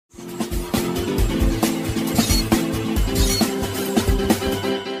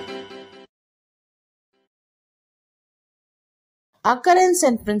Occurrence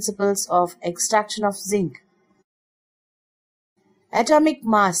and principles of extraction of zinc. Atomic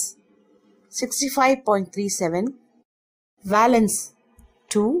mass 65.37. Valence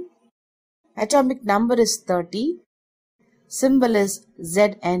 2. Atomic number is 30. Symbol is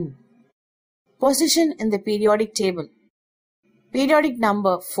Zn. Position in the periodic table. Periodic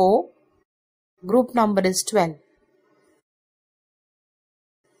number 4. Group number is 12.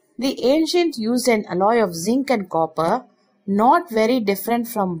 The ancient used an alloy of zinc and copper, not very different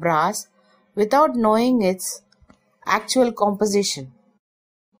from brass, without knowing its actual composition.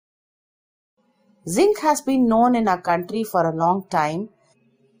 Zinc has been known in our country for a long time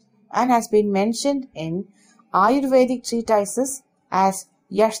and has been mentioned in Ayurvedic treatises as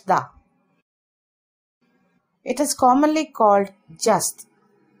yashda. It is commonly called jast.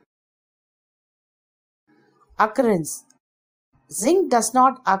 Occurrence. Zinc does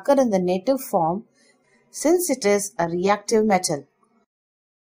not occur in the native form since it is a reactive metal.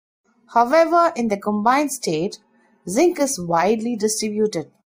 However, in the combined state, zinc is widely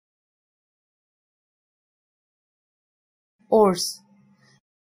distributed. Ores.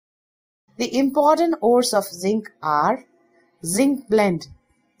 The important ores of zinc are zinc blende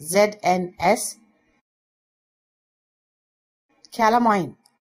ZnS, Calamine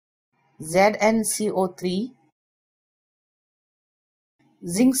ZnCO3,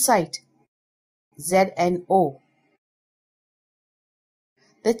 Zincite ZnO.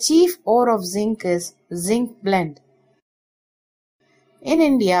 The chief ore of zinc is zinc blende. In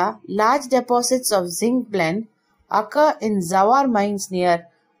India, large deposits of zinc blende occur in Zawar mines near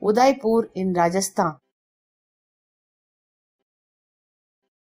Udaipur in Rajasthan.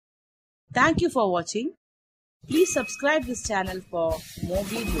 Thank you for watching. Please subscribe this channel for more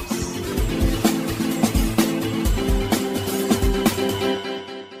videos.